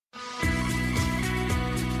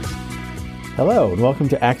Hello, and welcome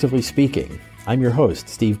to Actively Speaking. I'm your host,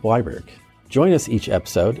 Steve Bleiberg. Join us each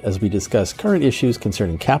episode as we discuss current issues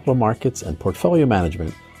concerning capital markets and portfolio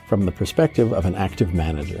management from the perspective of an active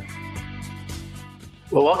manager.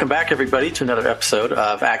 Well, welcome back, everybody, to another episode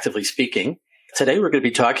of Actively Speaking. Today, we're going to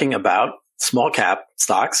be talking about small cap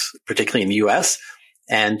stocks, particularly in the U.S.,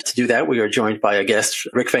 and to do that, we are joined by a guest,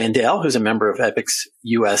 Rick Van Dale, who's a member of Epic's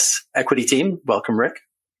U.S. equity team. Welcome, Rick.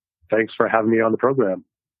 Thanks for having me on the program.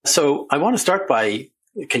 So I want to start by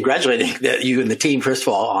congratulating you and the team, first of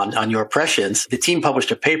all, on your prescience. The team published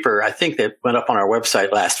a paper, I think, that went up on our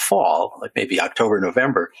website last fall, like maybe October,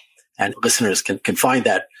 November. And listeners can find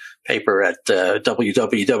that paper at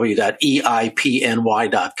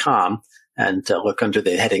www.eipny.com and look under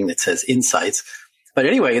the heading that says Insights. But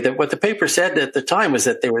anyway, what the paper said at the time was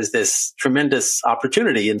that there was this tremendous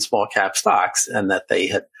opportunity in small cap stocks and that they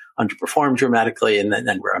had underperformed dramatically and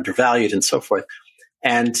were undervalued and so forth.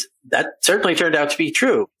 And that certainly turned out to be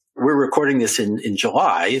true. We're recording this in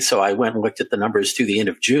July, so I went and looked at the numbers through the end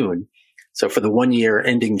of June. So for the 1 year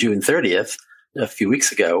ending June 30th, a few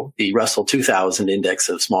weeks ago, the Russell 2000 index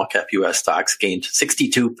of small cap U.S. stocks gained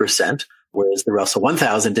 62%, whereas the Russell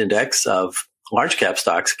 1000 index of large cap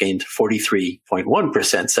stocks gained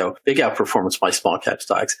 43.1%. So big outperformance by small cap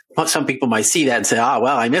stocks. Some people might see that and say,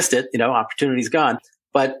 well, I missed it. Opportunity's gone.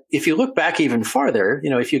 But if you look back even farther,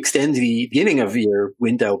 if you extend the beginning of your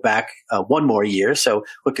window back one more year, so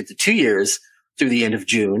look at the 2 years through the end of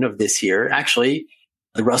June of this year, actually,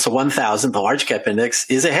 the Russell 1000, the large cap index,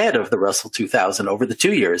 is ahead of the Russell 2000 over the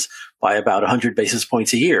 2 years by about 100 basis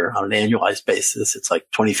points a year on an annualized basis. It's like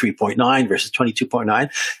 23.9 versus 22.9.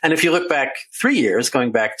 And if you look back 3 years,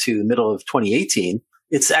 going back to the middle of 2018,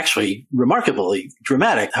 it's actually remarkably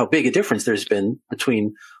dramatic how big a difference there's been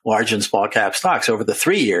between large and small cap stocks. Over the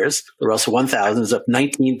 3 years, the Russell 1000 is up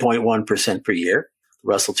 19.1% per year. The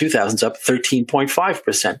Russell 2000 is up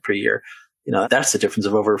 13.5% per year. That's the difference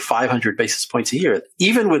of over 500 basis points a year.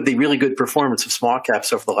 Even with the really good performance of small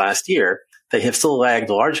caps over the last year, they have still lagged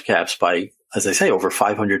large caps by, as I say, over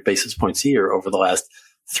 500 basis points a year over the last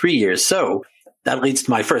 3 years. So that leads to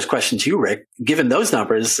my first question to you, Rick. Given those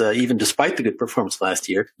numbers, even despite the good performance last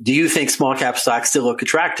year, do you think small cap stocks still look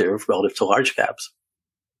attractive relative to large caps?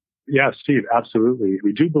 Yeah, Steve, absolutely.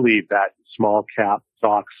 We do believe that small cap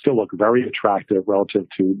stocks still look very attractive relative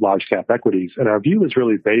to large cap equities. And our view is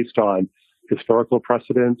really based on historical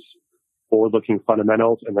precedents, forward-looking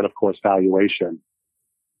fundamentals, and then, of course, valuation.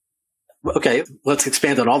 Okay, let's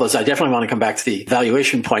expand on all those. I definitely want to come back to the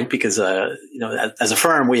valuation point because, as a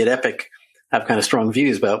firm, we at Epic have kind of strong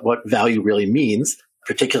views about what value really means,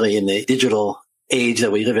 particularly in the digital age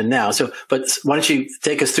that we live in now. But why don't you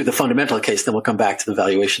take us through the fundamental case, then we'll come back to the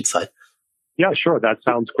valuation side. Yeah, sure. That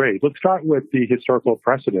sounds great. Let's start with the historical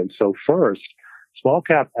precedent. So first, small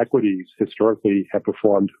cap equities historically have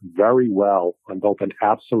performed very well on both an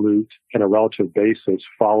absolute and a relative basis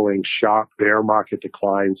following sharp bear market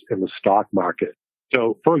declines in the stock market.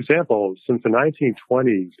 So, for example, since the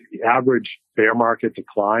 1920s, the average bear market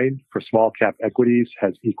decline for small cap equities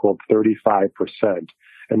has equaled 35%.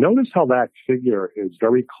 And notice how that figure is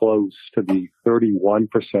very close to the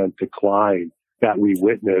 31% decline that we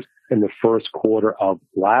witnessed in the first quarter of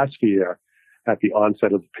last year at the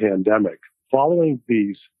onset of the pandemic. Following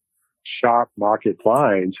these sharp market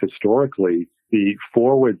declines historically, the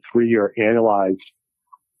forward 3-year annualized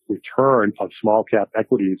return of small cap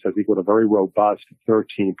equities has equaled a very robust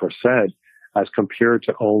 13% as compared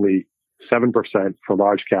to only 7% for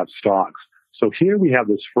large cap stocks. So here we have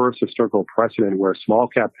this first historical precedent where small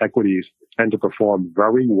cap equities tend to perform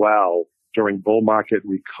very well during bull market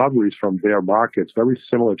recoveries from bear markets, very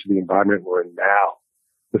similar to the environment we're in now.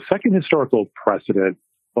 The second historical precedent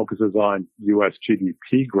focuses on U.S.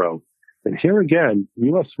 GDP growth. And here again,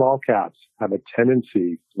 U.S. small caps have a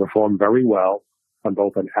tendency to perform very well on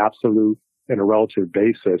both an absolute and a relative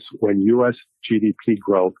basis when U.S. GDP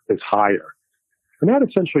growth is higher. And that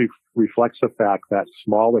essentially reflects the fact that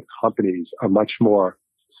smaller companies are much more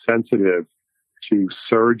sensitive to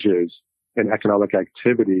surges in economic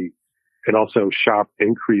activity and also sharp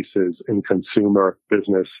increases in consumer,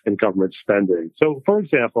 business, and government spending. So, for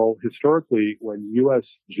example, historically, when U.S.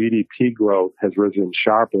 GDP growth has risen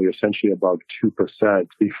sharply, essentially above 2%,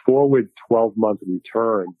 the forward 12-month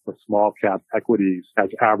return for small cap equities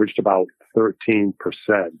has averaged about 13%.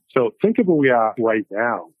 So think of where we are right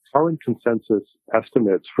now. Current consensus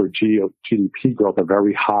estimates for GDP growth are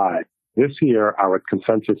very high. This year, our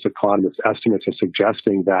consensus economist estimates are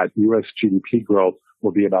suggesting that U.S. GDP growth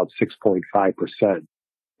will be about 6.5%.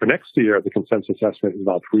 For next year, the consensus estimate is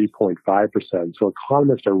about 3.5%. So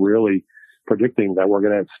economists are really predicting that we're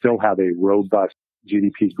going to still have a robust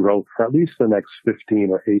GDP growth for at least the next 15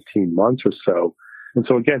 or 18 months or so. And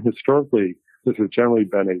so again, historically, this has generally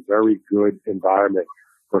been a very good environment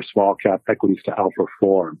for small cap equities to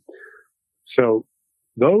outperform. So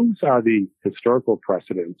those are the historical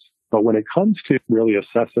precedents. But when it comes to really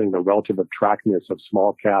assessing the relative attractiveness of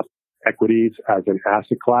small cap equities as an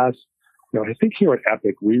asset class, I think here at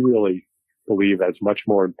Epic, we really believe that it's much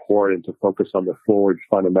more important to focus on the forward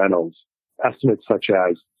fundamentals, estimates such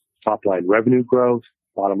as top line revenue growth,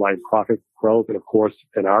 bottom line profit growth, and of course,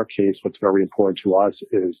 in our case, what's very important to us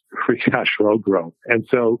is free cash flow growth. And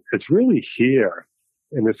so it's really here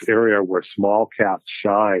in this area where small caps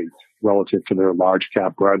shine relative to their large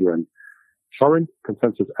cap brethren. Current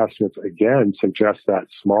consensus estimates again suggest that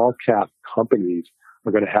small cap companies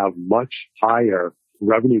are going to have much higher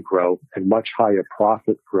revenue growth and much higher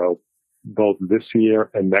profit growth both this year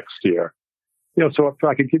and next year. So if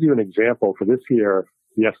I could give you an example for this year,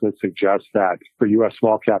 the estimate suggests that for U.S.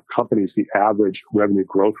 small cap companies, the average revenue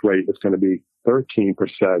growth rate is going to be 13%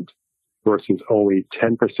 versus only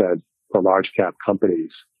 10% for large cap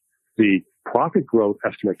companies. The profit growth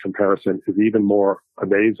estimate comparison is even more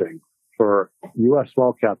amazing. For U.S.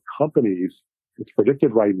 small cap companies, it's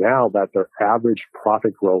predicted right now that their average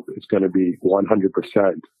profit growth is going to be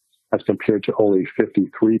 100% as compared to only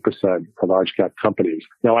 53% for large cap companies.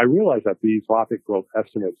 Now, I realize that these profit growth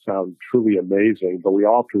estimates sound truly amazing, but we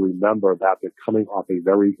all have to remember that they're coming off a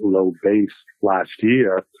very low base last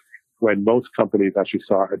year when most companies actually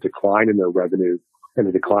saw a decline in their revenue and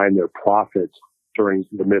a decline in their profits during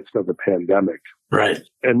the midst of the pandemic. Right.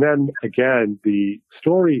 And then again, the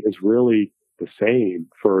story is really the same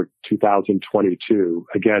for 2022.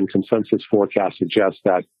 Again, consensus forecasts suggest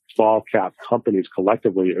that small cap companies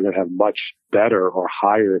collectively are going to have much better or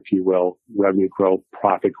higher, if you will, revenue growth,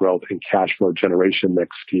 profit growth, and cash flow generation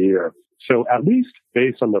next year. So at least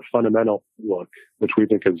based on the fundamental look, which we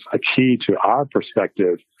think is a key to our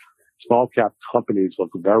perspective, small cap companies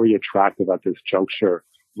look very attractive at this juncture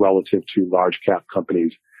relative to large cap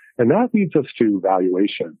companies. And that leads us to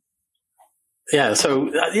valuation. Yeah. So,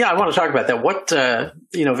 I want to talk about that. What,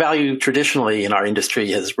 value traditionally in our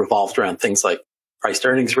industry has revolved around things like price to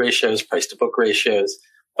earnings ratios, price to book ratios.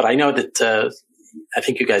 But I know that, I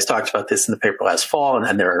think you guys talked about this in the paper last fall,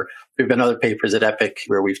 and there have been other papers at Epic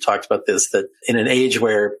where we've talked about this, that in an age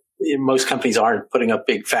where most companies aren't putting up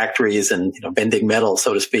big factories and, bending metal,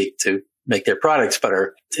 so to speak, to make their products, but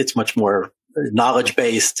it's much more knowledge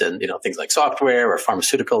based and, things like software or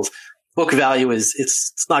pharmaceuticals. Book value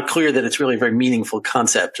it's not clear that it's really a very meaningful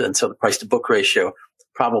concept. And so the price to book ratio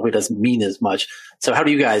probably doesn't mean as much. So how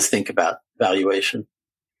do you guys think about valuation?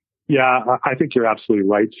 Yeah, I think you're absolutely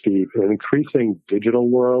right, Steve. In an increasing digital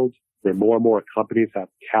world, where more and more companies have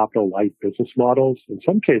capital light business models, in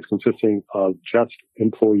some cases consisting of just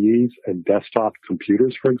employees and desktop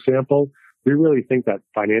computers, for example, we really think that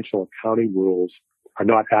financial accounting rules are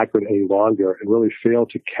not accurate any longer and really fail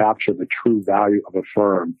to capture the true value of a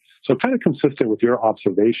firm. So kind of consistent with your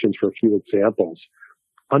observations for a few examples,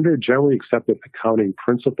 under generally accepted accounting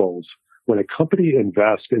principles, when a company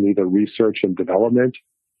invests in either research and development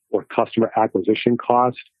or customer acquisition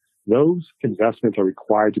costs, those investments are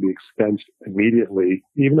required to be expensed immediately,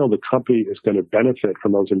 even though the company is going to benefit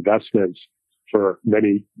from those investments for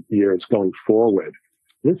many years going forward.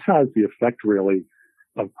 This has the effect really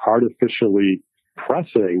of artificially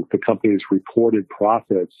pressing the company's reported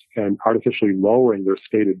profits and artificially lowering their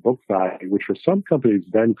stated book value, which for some companies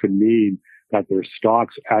then could mean that their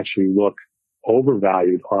stocks actually look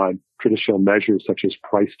overvalued on traditional measures such as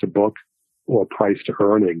price to book or price to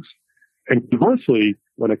earnings. And conversely,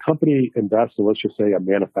 when a company invests in, let's just say, a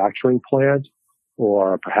manufacturing plant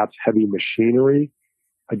or perhaps heavy machinery,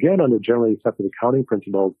 again, under generally accepted accounting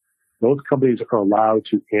principles, those companies are allowed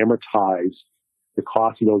to amortize the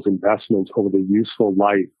cost of those investments over the useful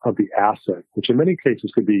life of the asset, which in many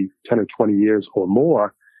cases could be 10 or 20 years or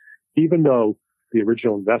more, even though the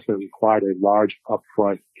original investment required a large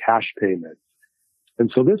upfront cash payment.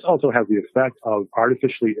 And so this also has the effect of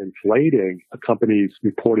artificially inflating a company's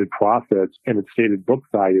reported profits and its stated book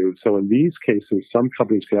value. So in these cases, some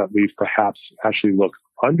companies can at least perhaps actually look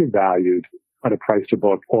undervalued on a price to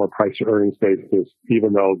book or a price to earnings basis,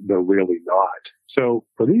 even though they're really not. So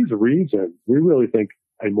for these reasons, we really think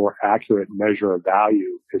a more accurate measure of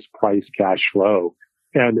value is price cash flow.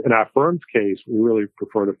 And in our firm's case, we really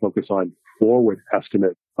prefer to focus on forward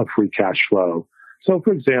estimate of free cash flow. So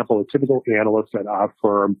for example, a typical analyst at our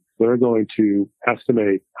firm, they're going to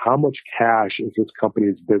estimate how much cash is this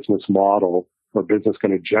company's business model or business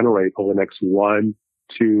going to generate over the next 1,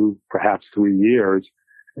 2, perhaps 3 years.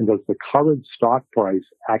 And does the current stock price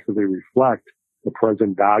actively reflect the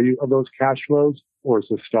present value of those cash flows, or is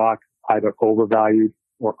the stock either overvalued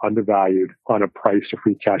or undervalued on a price to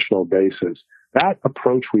free cash flow basis? That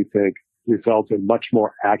approach, we think, results in much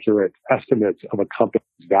more accurate estimates of a company's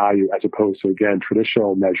value as opposed to, again,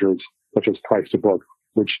 traditional measures such as price to book,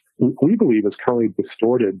 which we believe is currently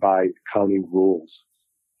distorted by accounting rules.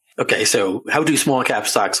 Okay, so how do small cap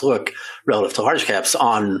stocks look relative to large caps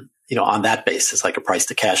on that basis, like a price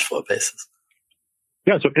to cash flow basis?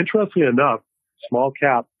 Yeah, so interestingly enough, small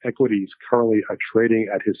cap equities currently are trading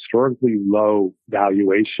at historically low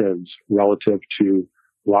valuations relative to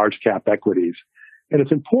large cap equities. And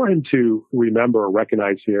it's important to remember or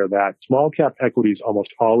recognize here that small cap equities almost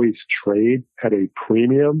always trade at a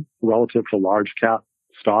premium relative to large cap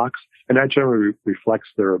stocks. And that generally reflects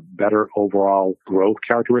their better overall growth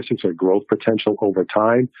characteristics or growth potential over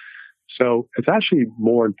time. So it's actually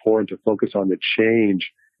more important to focus on the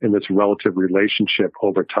change in this relative relationship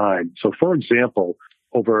over time. So for example,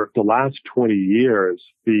 over the last 20 years,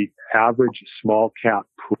 the average small cap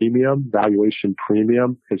premium, valuation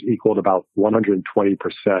premium, has equaled about 120%.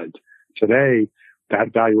 Today,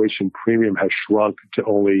 that valuation premium has shrunk to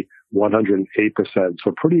only 108%. So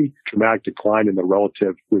a pretty dramatic decline in the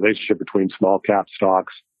relative relationship between small cap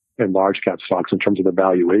stocks and large cap stocks in terms of the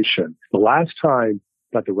valuation. The last time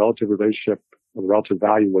that the relative relationship or the relative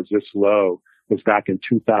value was this low was back in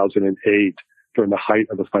 2008 during the height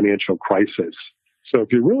of the financial crisis. So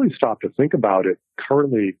if you really stop to think about it,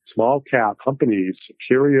 currently small cap companies,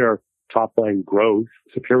 superior top line growth,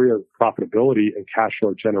 superior profitability and cash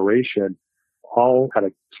flow generation, all at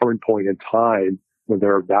a certain point in time when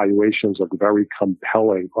their valuations look very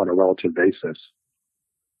compelling on a relative basis.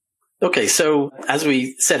 Okay, so as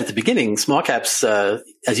we said at the beginning, small caps,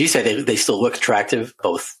 as you say, they still look attractive,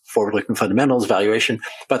 both forward-looking fundamentals, valuation,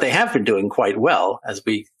 but they have been doing quite well, as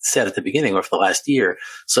we said at the beginning, over the last year.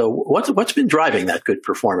 So what's been driving that good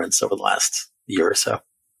performance over the last year or so?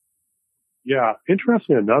 Yeah,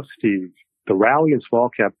 interestingly enough, Steve, the rally in small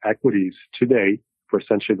cap equities to date, for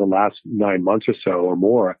essentially the last 9 months or so or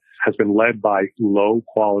more, has been led by low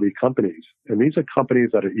quality companies. And these are companies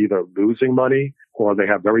that are either losing money or they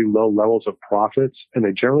have very low levels of profits and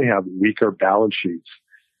they generally have weaker balance sheets.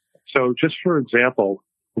 So just for example,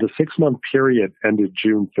 the 6-month period ended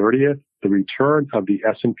June 30th, the return of the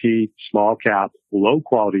S&P small cap low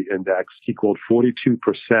quality index equaled 42%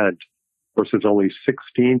 versus only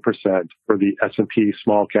 16% for the S&P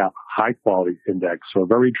small cap high quality index. So a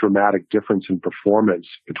very dramatic difference in performance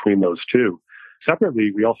between those two.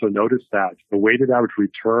 Separately, we also noticed that the weighted average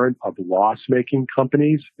return of loss-making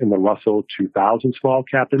companies in the Russell 2000 small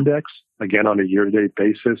cap index, again on a year-to-date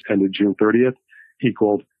basis, ended June 30th,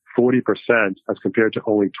 equaled 40% as compared to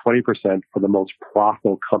only 20% for the most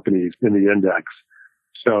profitable companies in the index.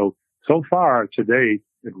 So far to date,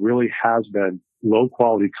 it really has been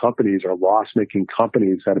low-quality companies or loss-making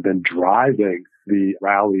companies that have been driving the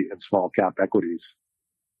rally in small cap equities.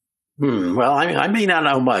 Well, I may not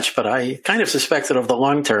know much, but I kind of suspect that over the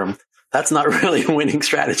long term, that's not really a winning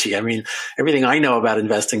strategy. I mean, everything I know about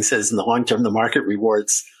investing says in the long term, the market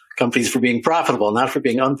rewards companies for being profitable, not for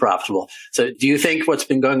being unprofitable. So do you think what's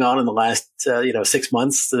been going on in the last, 6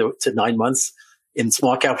 months to 9 months in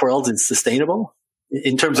small cap world is sustainable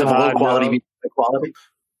in terms of low quality quality?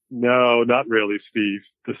 No, not really, Steve.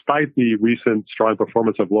 Despite the recent strong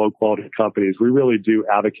performance of low quality companies, we really do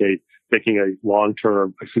advocate taking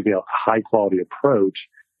a high quality approach.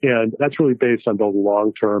 And that's really based on both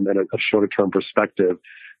long-term and a shorter-term perspective.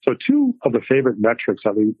 So two of the favorite metrics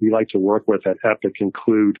that we like to work with at Epic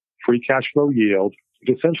include free cash flow yield, which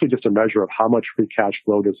is essentially just a measure of how much free cash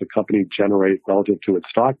flow does the company generate relative to its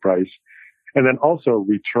stock price. And then also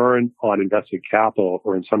return on invested capital,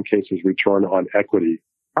 or in some cases, return on equity.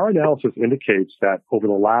 Our analysis indicates that over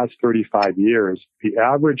the last 35 years, the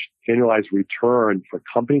average annualized return for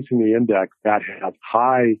companies in the index that have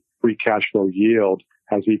high free cash flow yield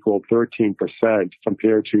has equaled 13%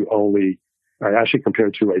 compared to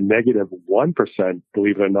a negative 1%,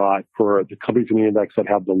 believe it or not, for the companies in the index that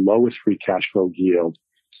have the lowest free cash flow yield.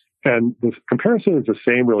 And the comparison is the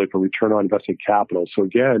same really for return on invested capital. So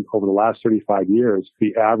again, over the last 35 years,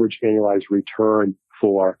 the average annualized return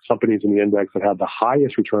for companies in the index that have the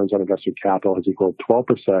highest returns on invested capital has equaled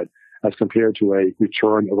 12% as compared to a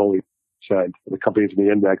return of only 10% for the companies in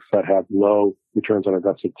the index that have low returns on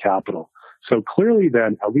invested capital. So clearly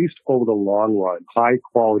then, at least over the long run, high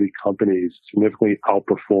quality companies significantly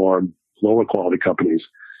outperform lower quality companies.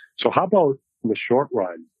 So how about in the short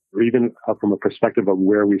run, or even from a perspective of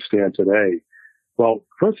where we stand today? Well,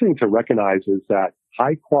 first thing to recognize is that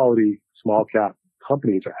high quality small cap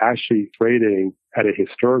companies are actually trading at a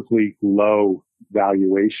historically low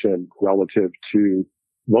valuation relative to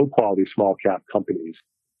low quality small cap companies.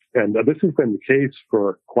 And this has been the case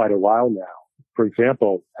for quite a while now. For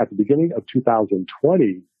example, at the beginning of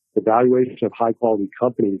 2020, the valuation of high quality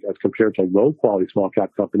companies as compared to low quality small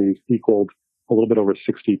cap companies equaled a little bit over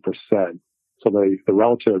 60%. So the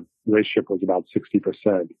relative relationship was about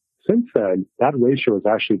 60%. Since then, that ratio has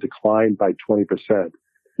actually declined by 20%.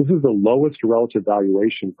 This is the lowest relative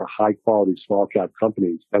valuation for high quality small cap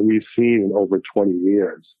companies that we've seen in over 20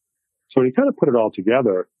 years. So when you kind of put it all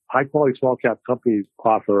together, high quality small cap companies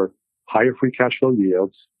offer higher free cash flow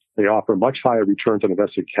yields. They offer much higher returns on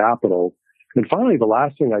invested capital. And finally, the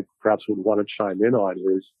last thing I perhaps would want to chime in on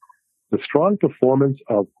is the strong performance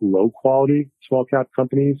of low quality small cap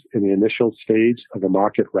companies in the initial stage of a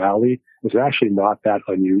market rally is actually not that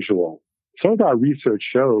unusual. Some of our research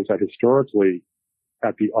shows that historically,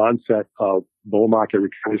 at the onset of bull market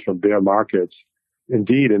recoveries from bear markets,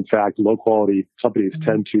 indeed, in fact, low quality companies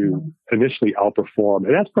tend to initially outperform.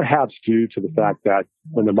 And that's perhaps due to the fact that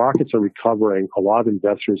when the markets are recovering, a lot of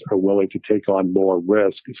investors are willing to take on more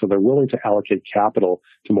risk. So they're willing to allocate capital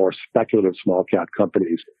to more speculative small cap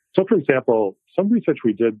companies. So for example, some research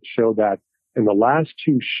we did show that in the last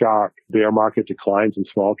two sharp bear market declines in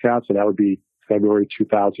small caps, and that would be February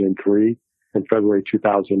 2003 and February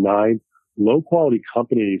 2009, low quality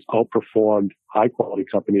companies outperformed high quality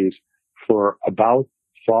companies for about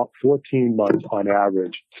 14 months on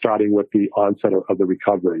average, starting with the onset of the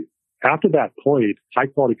recovery. After that point, high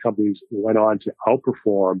quality companies went on to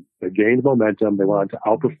outperform. They gained momentum. They went on to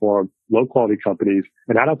outperform low quality companies.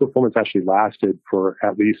 And that outperformance actually lasted for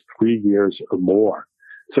at least 3 years or more.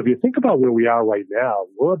 So if you think about where we are right now,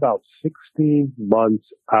 we're about 16 months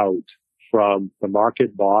out from the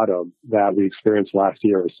market bottom that we experienced last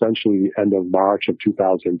year, essentially the end of March of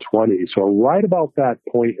 2020. So right about that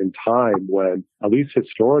point in time when, at least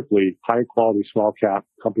historically, high quality small cap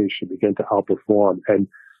companies should begin to outperform. And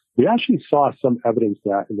we actually saw some evidence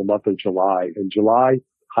that in the month of July. In July,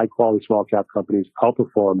 high quality small cap companies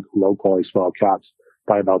outperformed low quality small caps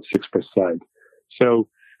by about 6%. So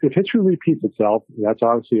if history repeats itself, that's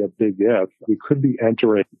obviously a big if, we could be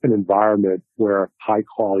entering an environment where high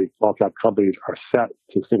quality small cap companies are set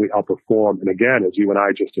to simply outperform. And again, as you and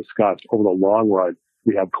I just discussed, over the long run,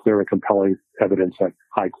 we have clear and compelling evidence that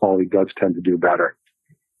high quality does tend to do better.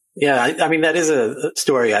 Yeah, I mean, that is a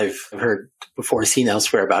story I've heard before, seen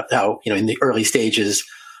elsewhere about how, in the early stages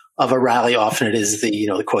of a rally, often it is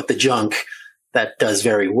the quote, the junk that does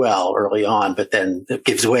very well early on, but then it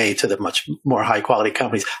gives way to the much more high quality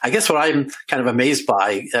companies. I guess what I'm kind of amazed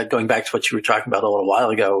by, going back to what you were talking about a little while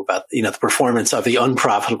ago about, the performance of the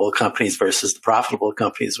unprofitable companies versus the profitable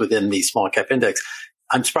companies within the small cap index.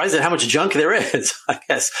 I'm surprised at how much junk there is, I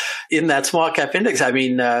guess, in that small cap index. I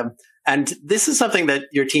mean, and this is something that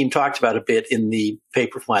your team talked about a bit in the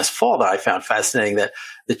paper from last fall that I found fascinating, that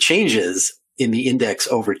the changes in the index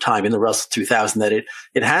over time in the Russell 2000, that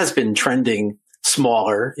it has been trending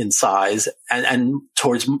smaller in size and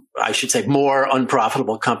towards, I should say, more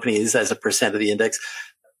unprofitable companies as a percent of the index.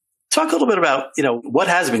 Talk a little bit about, what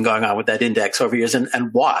has been going on with that index over years and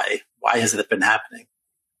why? Why has it been happening?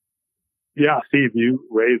 Yeah, Steve, you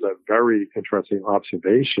raise a very interesting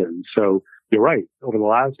observation. So you're right. Over the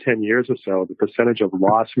last 10 years or so, the percentage of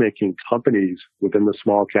loss-making companies within the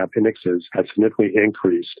small cap indexes has significantly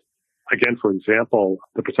increased. Again, for example,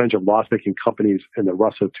 the percentage of loss-making companies in the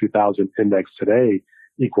Russell 2000 index today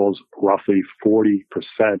equals roughly 40%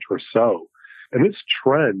 or so. And this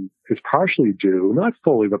trend is partially due, not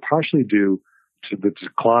fully, but partially due to the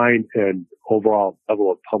decline in overall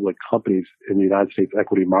level of public companies in the United States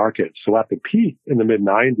equity market. So at the peak in the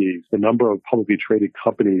mid-90s, the number of publicly traded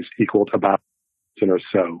companies equaled about 1,000 or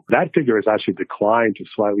so. That figure has actually declined to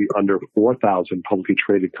slightly under 4,000 publicly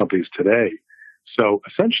traded companies today. So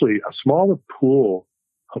essentially, a smaller pool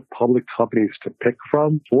of public companies to pick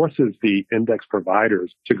from forces the index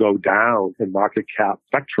providers to go down in market cap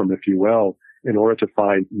spectrum, if you will, in order to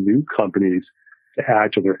find new companies to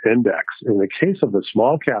add to their index. In the case of the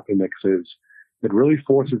small cap indexes, it really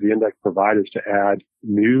forces the index providers to add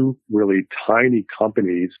new, really tiny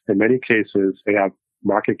companies. In many cases, they have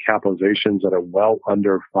market capitalizations that are well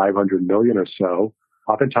under 500 million or so.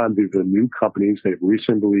 Oftentimes, these are new companies. They've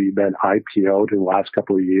recently been IPO'd in the last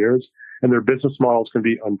couple of years, and their business models can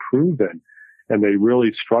be unproven. And they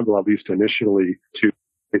really struggle, at least initially, to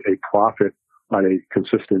make a profit on a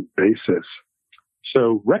consistent basis.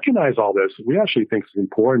 So recognize all this. We actually think it's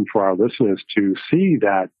important for our listeners to see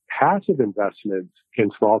that passive investments in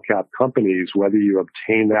small cap companies, whether you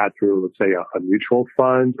obtain that through, let's say, a mutual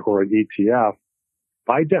fund or an ETF,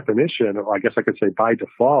 by definition, or I guess I could say by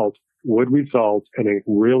default, would result in a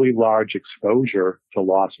really large exposure to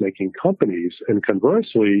loss-making companies. And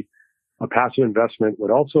conversely, a passive investment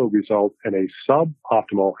would also result in a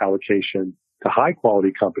suboptimal allocation to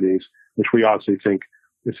high-quality companies, which we obviously think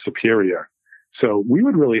is superior. So we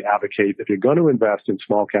would really advocate, if you're going to invest in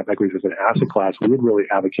small cap equities as an asset class, we would really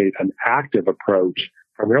advocate an active approach,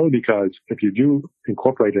 primarily because if you do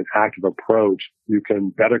incorporate an active approach, you can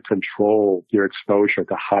better control your exposure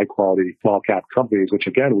to high quality small cap companies, which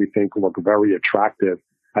again, we think look very attractive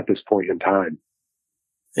at this point in time.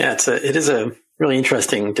 Yeah, it is a really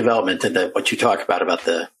interesting development in what you talk about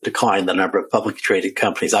the decline in the number of publicly traded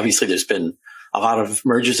companies. Obviously, there's been a lot of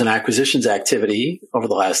mergers and acquisitions activity over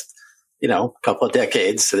the last couple of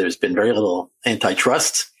decades. So there's been very little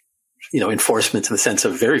antitrust, enforcement in the sense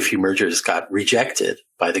of very few mergers got rejected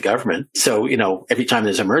by the government. So, every time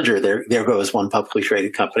there's a merger, there goes one publicly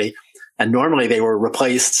traded company. And normally they were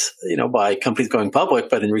replaced, by companies going public.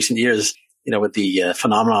 But in recent years, with the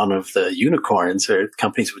phenomenon of the unicorns, where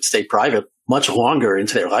companies would stay private much longer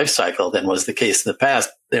into their life cycle than was the case in the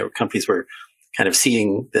past. Companies were kind of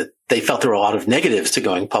seeing that they felt there were a lot of negatives to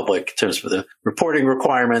going public in terms of the reporting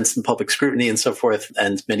requirements and public scrutiny and so forth.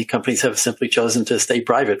 And many companies have simply chosen to stay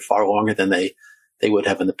private far longer than they would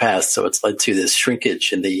have in the past. So it's led to this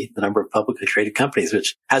shrinkage in the number of publicly traded companies,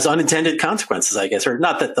 which has unintended consequences, I guess, or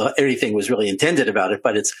not that everything was really intended about it,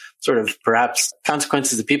 but it's sort of perhaps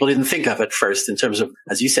consequences that people didn't think of at first in terms of,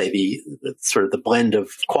 as you say, the sort of the blend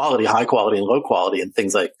of quality, high quality and low quality and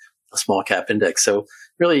things like a small cap index. So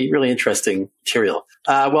really, really interesting material.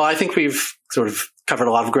 Well, I think we've sort of covered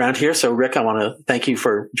a lot of ground here. So Rick, I want to thank you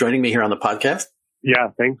for joining me here on the podcast. Yeah,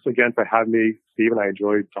 thanks again for having me, Steve, and I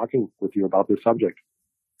enjoyed talking with you about this subject.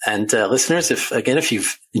 And listeners, if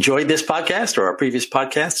you've enjoyed this podcast or our previous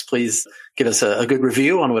podcasts, please give us a good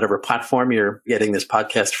review on whatever platform you're getting this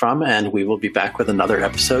podcast from, and we will be back with another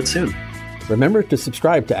episode soon. Remember to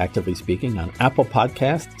subscribe to Actively Speaking on Apple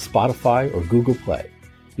Podcasts, Spotify, or Google Play.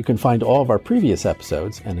 You can find all of our previous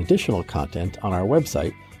episodes and additional content on our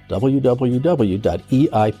website, www.eipny.com.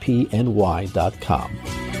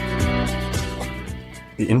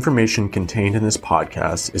 The information contained in this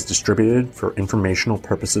podcast is distributed for informational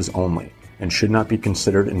purposes only and should not be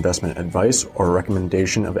considered investment advice or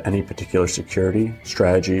recommendation of any particular security,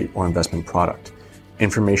 strategy, or investment product.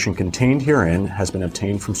 Information contained herein has been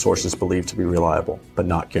obtained from sources believed to be reliable, but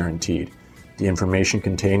not guaranteed. The information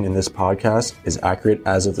contained in this podcast is accurate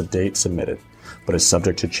as of the date submitted, but is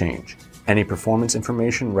subject to change. Any performance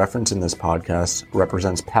information referenced in this podcast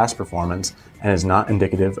represents past performance and is not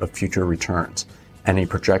indicative of future returns. Any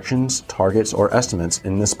projections, targets, or estimates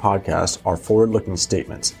in this podcast are forward-looking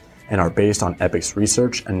statements and are based on Epic's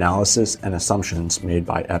research, analysis, and assumptions made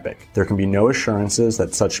by Epic. There can be no assurances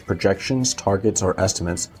that such projections, targets, or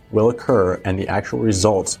estimates will occur, and the actual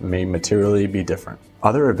results may materially be different.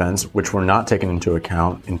 Other events which were not taken into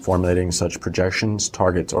account in formulating such projections,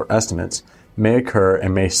 targets, or estimates may occur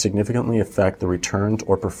and may significantly affect the returns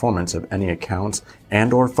or performance of any accounts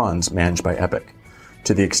and/or funds managed by Epic.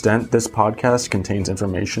 To the extent this podcast contains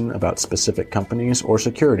information about specific companies or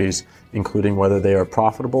securities, including whether they are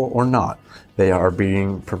profitable or not, they are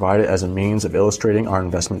being provided as a means of illustrating our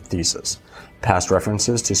investment thesis. Past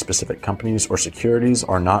references to specific companies or securities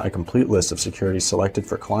are not a complete list of securities selected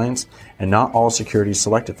for clients, and not all securities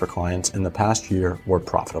selected for clients in the past year were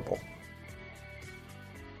profitable.